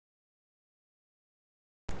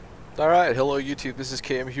Alright, hello YouTube, this is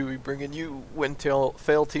Cam Huey bringing you when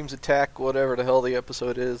fail teams attack, whatever the hell the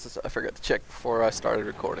episode is. I forgot to check before I started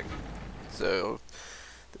recording. So,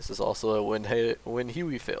 this is also a when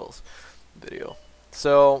Huey fails video.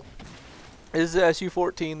 So, this is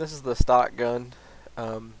SU-14, this is the stock gun,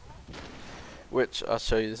 which I'll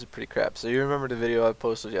show you, this is pretty crap. So you remember the video I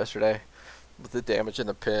posted yesterday with the damage in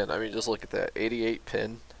the pin? I mean, just look at that, 88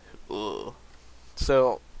 pin. Ugh.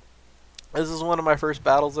 So, this is one of my first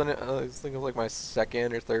battles in it. I think it was like my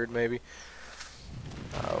second or third maybe.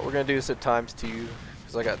 We're going to do this at ×2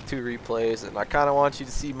 because I got 2 replays and I kind of want you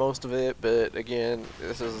to see most of it, but again,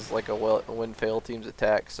 this is like a win fail teams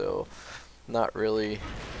attack, so not really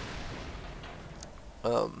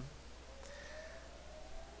you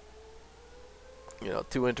know,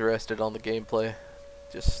 too interested on the gameplay,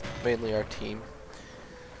 just mainly our team.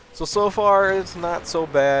 So far it's not so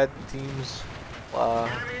bad. Teams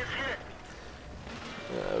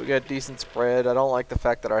we got decent spread. I don't like the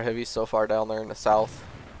fact that our heavy's so far down there in the south,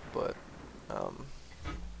 but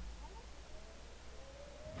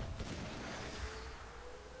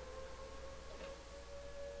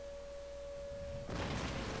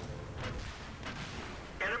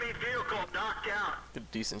enemy vehicle knocked out.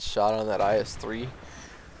 good decent shot on that IS-3.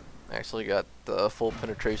 Actually got the full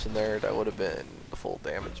penetration there. That would have been the full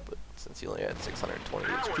damage, but since he only had 620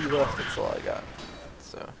 HP left, that's all I got.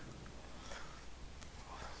 So.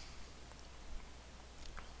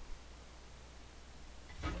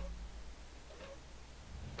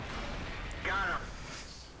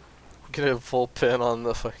 Get a full pin on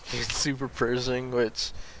the fucking Super Pershing,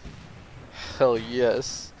 which, hell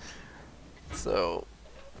yes. So,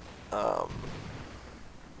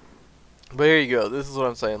 but here you go. This is what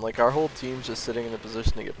I'm saying. Like, our whole team's just sitting in a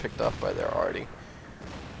position to get picked off by their arty.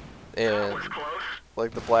 And,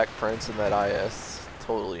 like, the Black Prince and that IS,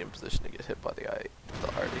 totally in position to get hit by the arty.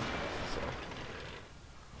 So.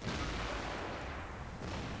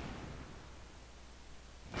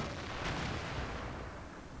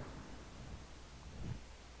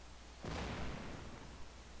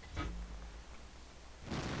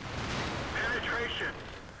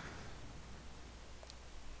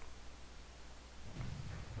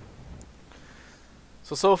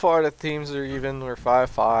 So far the teams are even. We're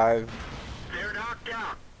 5-5. They're knocked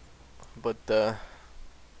out. But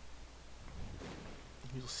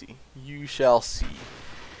you'll see. You shall see.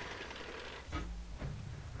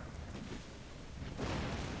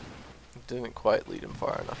 Didn't quite lead him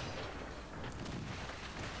far enough.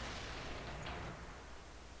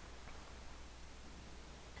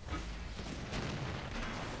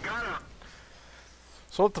 Got him.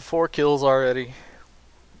 So with the 4 kills already,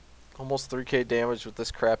 almost 3k damage with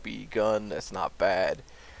this crappy gun. That's not bad.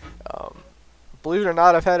 Believe it or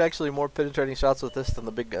not, I've had actually more penetrating shots with this than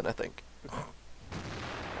the big gun, I think.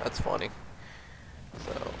 That's funny.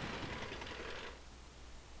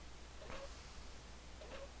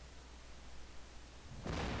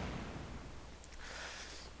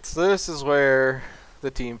 So this is where the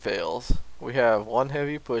team fails. We have 1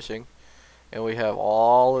 heavy pushing, and we have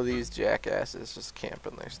all of these jackasses just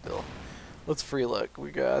camping there still. Let's free look. We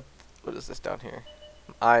got, what is this down here?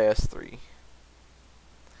 IS-3.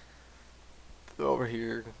 Over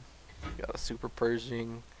here, we got a Super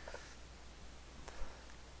Pershing,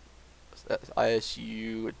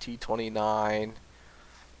 ISU, a T-29.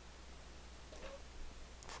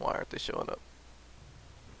 Why aren't they showing up?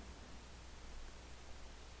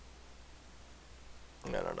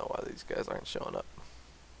 I don't know why these guys aren't showing up.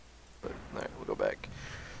 But alright, we'll go back.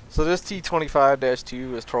 So this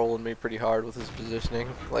T-25-2 is trolling me pretty hard with his positioning.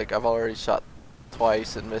 Like, I've already shot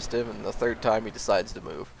twice and missed him, and the 3rd time he decides to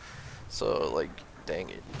move. So, like, dang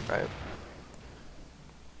it, right?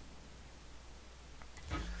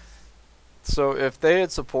 So if they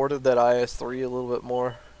had supported that IS-3 a little bit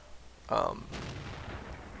more,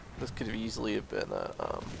 this could have easily have been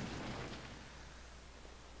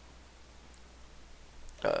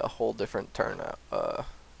a whole different turn of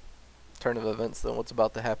events than what's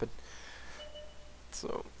about to happen.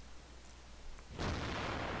 So.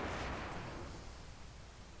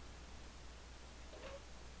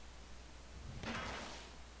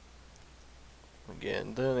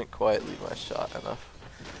 Again, didn't quite lead my shot enough.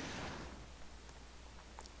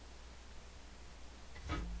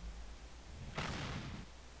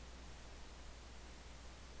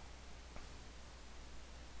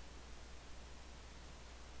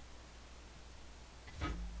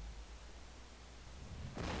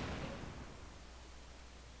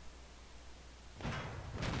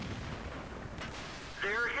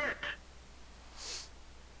 They're hit.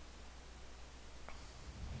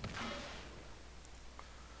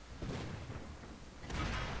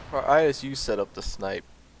 Our ISU set up the snipe,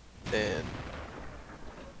 and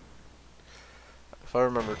if I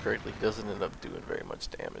remember correctly, he doesn't end up doing very much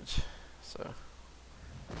damage. So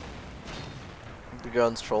the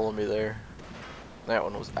gun's trolling me there. That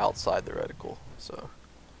one was outside the reticle, so.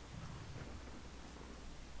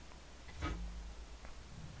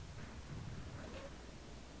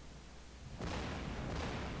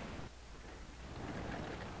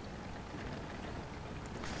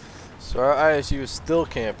 So our ISU is still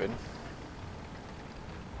camping.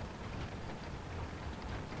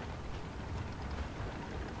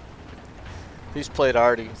 He's played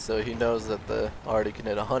Arty, so he knows that the Arty can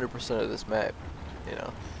hit 100% of this map, you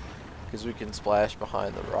know, because we can splash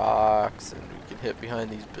behind the rocks and we can hit behind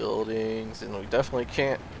these buildings, and we can definitely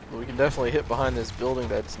hit behind this building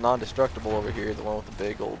that's non-destructible over here, the one with the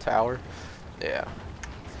big old tower. Yeah.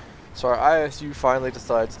 So our ISU finally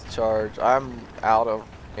decides to charge. I'm out of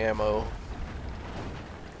ammo,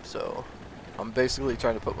 so I'm basically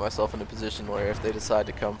trying to put myself in a position where if they decide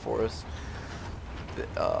to come for us,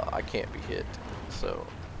 I can't be hit. So,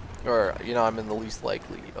 or you know, I'm in the least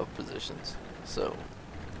likely of positions. So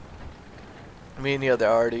me and the other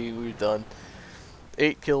Arty, we've done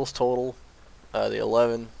 8 kills total. The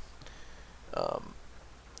 11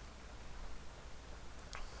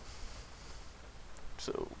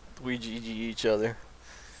 so we GG each other.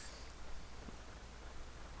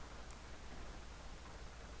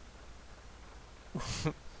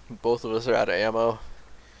 Both of us are out of ammo.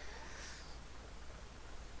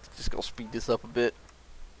 Just gonna speed this up a bit.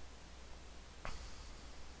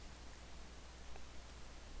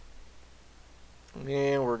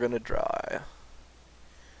 And we're gonna dry.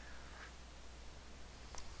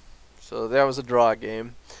 So that was a draw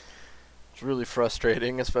game. It's really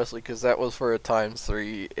frustrating, especially because that was for a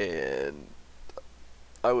 ×3 and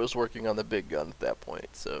I was working on the big gun at that point,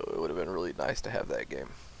 so it would have been really nice to have that game.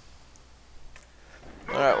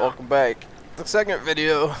 Alright, welcome back. The second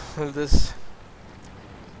video of this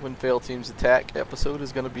When Failed Teams Attack episode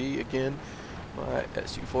is going to be, again, my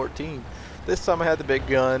SU-14. This time I had the big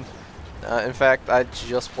gun. In fact, I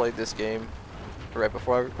just played this game right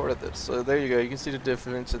before I recorded this. So there you go. You can see the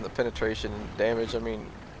difference in the penetration and damage. I mean,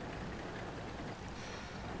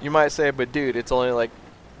 you might say, but dude, it's only like,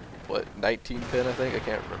 what, 19 pin, I think? I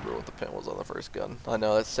can't remember what the pin was on the first gun. I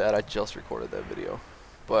know, that's sad. I just recorded that video.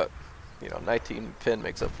 But, you know, 19 pin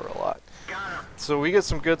makes up for a lot. So we get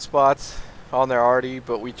some good spots on there already,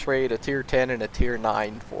 but we trade a tier 10 and a tier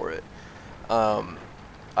 9 for it. I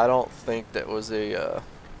don't think that was a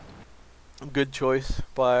good choice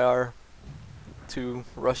by our 2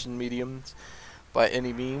 Russian mediums by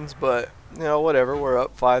any means, but you know, whatever. We're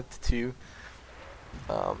up 5-2.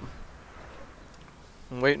 I'm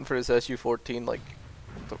waiting for this SU-14. Like,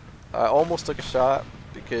 I almost took a shot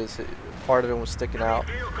because part of it was sticking out,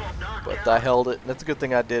 but I held it. And that's a good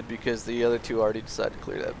thing I did, because the other 2 already decided to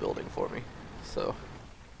clear that building for me. So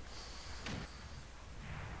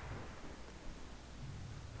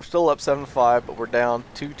we're still up 7-5, but we're down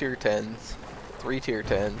 2 tier 10s, 3 tier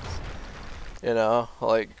 10s. You know,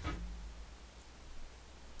 like,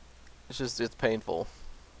 it's painful.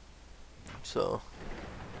 So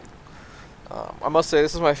I must say,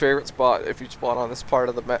 this is my favorite spot if you spawn on this part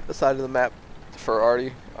of the map, the side of the map for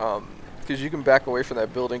Arty, because you can back away from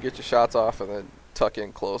that building, get your shots off, and then tuck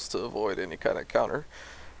in close to avoid any kind of counter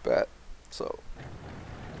bat. So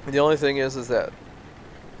the only thing is that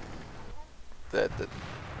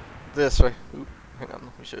this right. Oop, hang on,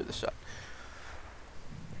 let me show you the shot.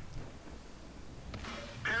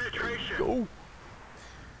 Penetration. Go.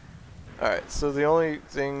 Alright, so the only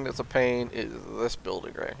thing that's a pain is this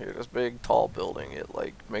building right here. This big, tall building. It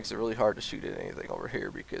like makes it really hard to shoot at anything over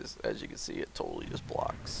here, because as you can see, it totally just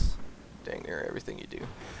blocks dang near everything you do.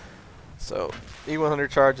 So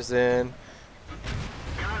E100 charges in.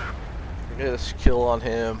 Get a kill on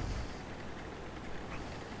him.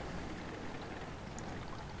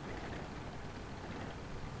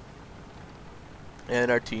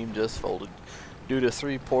 And our team just folded due to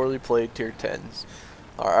 3 poorly played tier 10s.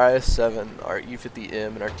 Our IS-7, our E50M,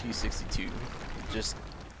 and our T-62. Just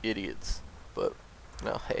idiots. But,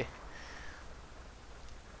 no, hey.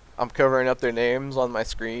 I'm covering up their names on my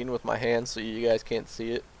screen with my hands so you guys can't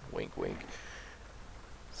see it. Wink, wink.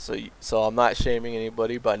 So I'm not shaming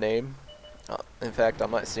anybody by name. In fact,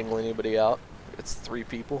 I'm not singling anybody out. It's 3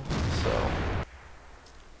 people. So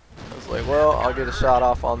I was like, well, I'll get a shot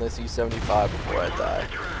off on this E75 before I die.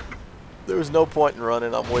 There was no point in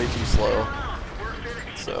running. I'm way too slow.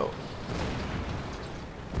 So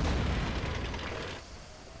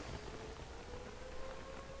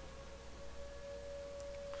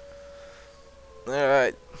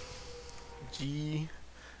alright.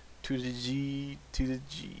 To the G, to the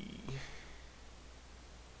G.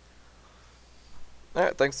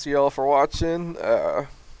 Alright, thanks to y'all for watching.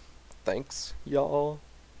 Thanks, y'all.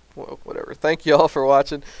 Well, whatever. Thank y'all for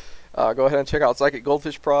watching. Go ahead and check out Psychic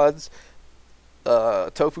Goldfish Prods.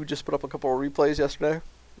 Tofu just put up a couple of replays yesterday.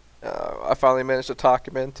 I finally managed to talk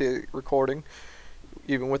him into recording,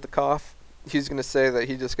 even with the cough. He's going to say that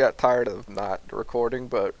he just got tired of not recording,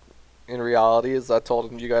 but in reality, as I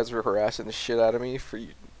told him, you guys were harassing the shit out of me for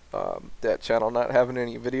that channel not having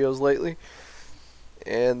any videos lately.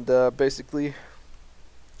 And basically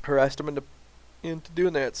harassed him into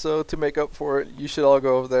doing that. So to make up for it, you should all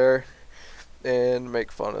go over there and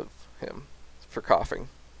make fun of him for coughing.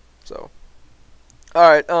 So,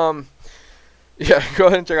 alright, yeah, go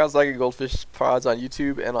ahead and check out Psychic Goldfish Pods on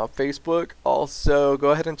YouTube and on Facebook. Also, go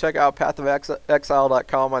ahead and check out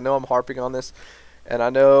pathofexile.com. I know I'm harping on this, and I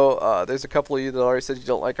know there's a couple of you that already said you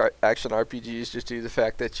don't like action RPGs just due to the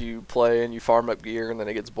fact that you play and you farm up gear and then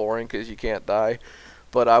it gets boring because you can't die.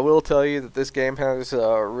 But I will tell you that this game has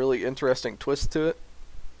a really interesting twist to it.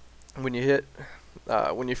 When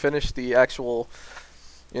you finish the actual,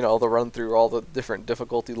 the run through all the different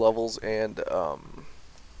difficulty levels and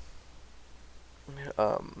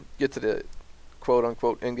get to the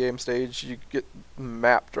quote-unquote in-game stage, you get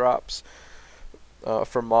map drops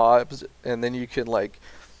for mobs, and then you can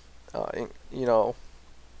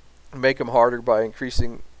make them harder by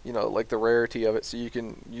increasing the rarity of it. So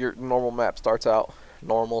your normal map starts out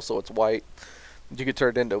normal, so it's white. You can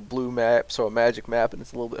turn it into a blue map, so a magic map, and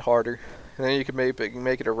it's a little bit harder. And then you can make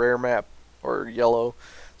it a rare map or yellow,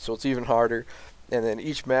 so it's even harder. And then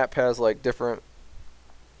each map has different.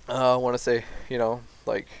 I want to say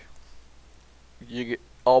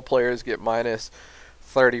all players get minus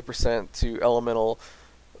 30% to elemental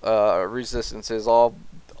resistances.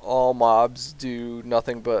 All mobs do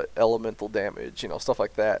nothing but elemental damage. Stuff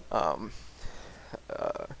like that.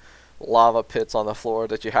 Lava pits on the floor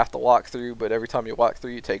that you have to walk through, but every time you walk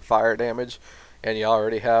through you take fire damage, and you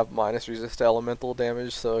already have minus resist elemental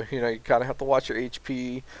damage, so you kind of have to watch your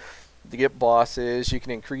HP to get bosses. You can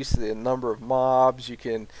increase the number of mobs, you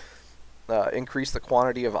can increase the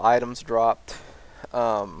quantity of items dropped,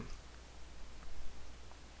 and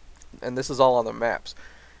this is all on the maps.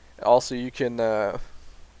 Also, you can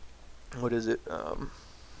there's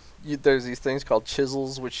these things called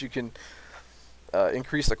chisels, which you can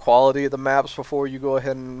increase the quality of the maps before you go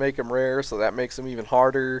ahead and make them rare, so that makes them even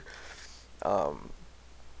harder.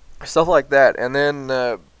 Stuff like that. And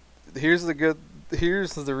then here's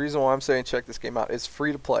the reason why I'm saying check this game out. It's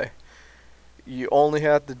free to play. You only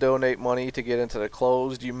have to donate money to get into the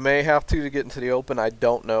closed. You may have to get into the open, I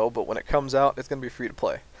don't know, but when it comes out, it's going to be free to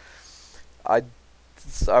play. I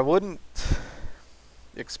wouldn't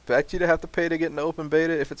expect you to have to pay to get an open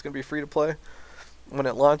beta if it's going to be free to play when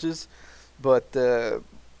it launches, but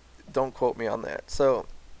don't quote me on that. So,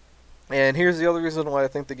 and here's the other reason why I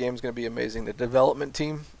think the game's going to be amazing. The development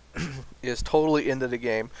team is totally into the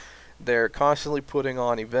game. They're constantly putting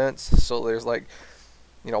on events, so there's 1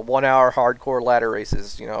 hour hardcore ladder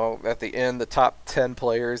races. At the end, the top 10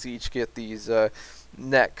 players each get these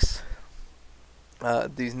necks,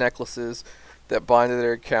 these necklaces that bind to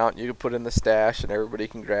their account. You can put in the stash, and everybody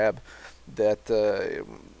can grab that.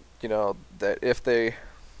 That if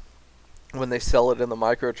when they sell it in the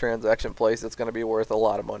microtransaction place, it's going to be worth a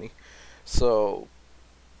lot of money. So,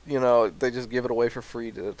 they just give it away for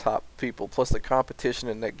free to the top people. Plus, the competition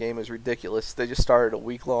in that game is ridiculous. They just started a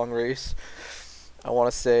week-long race, I want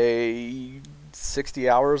to say 60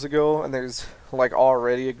 hours ago, and there's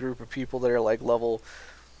already a group of people that are level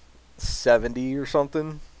 70 or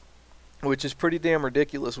something, which is pretty damn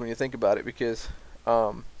ridiculous when you think about it, because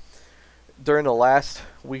during the last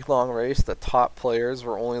week-long race, the top players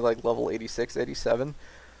were only level 86, 87,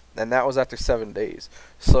 and that was after 7 days.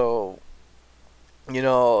 So,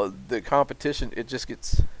 the competition,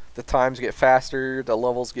 the times get faster, the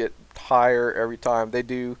levels get higher every time. They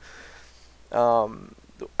do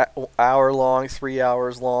hour long, 3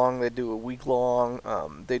 hours long, they do a week long,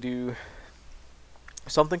 they do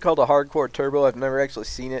something called a hardcore turbo. I've never actually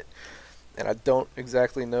seen it, and I don't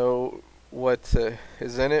exactly know what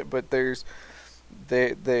is in it, but there's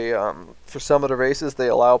for some of the races they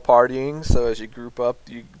allow partying, so as you group up,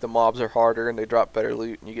 the mobs are harder and they drop better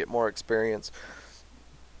loot and you get more experience.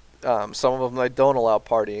 Some of them they don't allow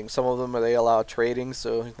partying. Some of them they allow trading,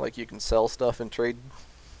 so you can sell stuff in trade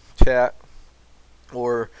chat,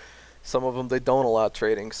 or some of them they don't allow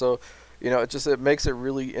trading. So it makes it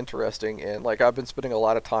really interesting, and I've been spending a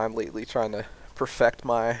lot of time lately trying to perfect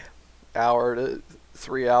my hour to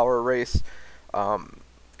 3 hour race,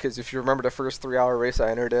 because if you remember the first 3 hour race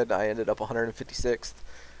I entered in, I ended up 156th,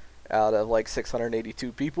 out of like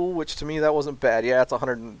 682 people, which to me that wasn't bad. Yeah, it's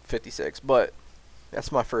 156, but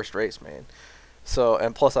that's my first race, man. So,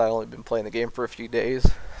 and plus I only been playing the game for a few days,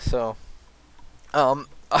 so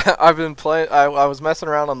I've been playing. I was messing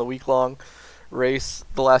around on the week-long race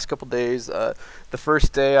the last couple days. The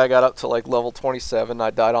first day I got up to like level 27. I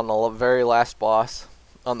died on the very last boss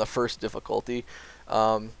on the first difficulty.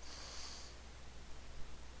 I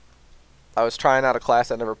was trying out a class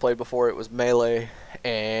I never played before. It was melee,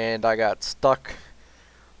 and I got stuck.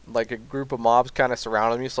 Like a group of mobs kind of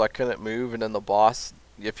surrounded me, so I couldn't move. And then the boss,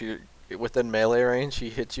 if you're within melee range, he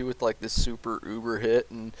hit you with like this super uber hit,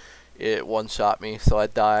 and it one-shot me, so I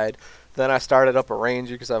died. Then I started up a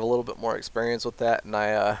ranger because I have a little bit more experience with that, and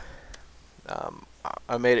I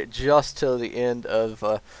made it just to the end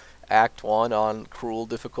of Act 1 on Cruel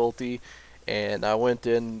difficulty, and I went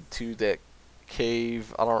into that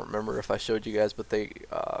cave. I don't remember if I showed you guys, but they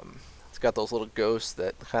it's got those little ghosts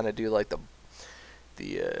that kind of do like the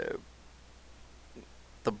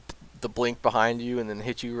blink behind you and then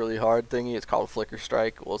hit you really hard thingy. It's called Flicker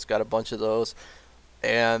Strike. Well, it's got a bunch of those,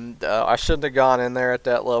 and I shouldn't have gone in there at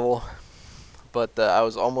that level, but I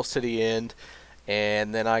was almost to the end,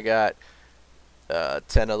 and then I got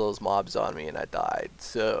 10 of those mobs on me and I died.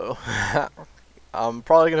 So I'm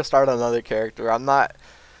probably gonna start another character. I'm not,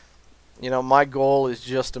 my goal is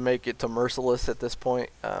just to make it to Merciless at this point.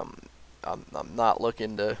 I'm not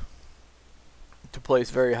looking to place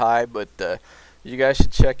very high, but you guys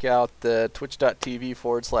should check out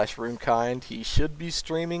twitch.tv/RuneKind. He should be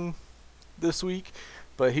streaming this week,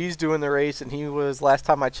 but he's doing the race, and he was, last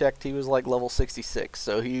time I checked, he was like level 66,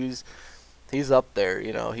 so he's up there.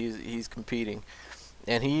 He's competing,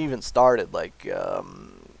 and he even started like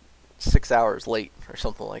 6 hours late or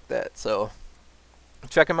something like that. So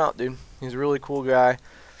check him out, dude. He's a really cool guy,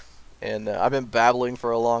 and I've been babbling for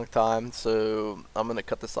a long time, so I'm gonna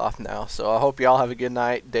cut this off now. So I hope y'all have a good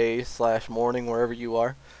night, day / morning, wherever you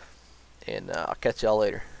are, and I'll catch y'all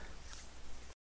later.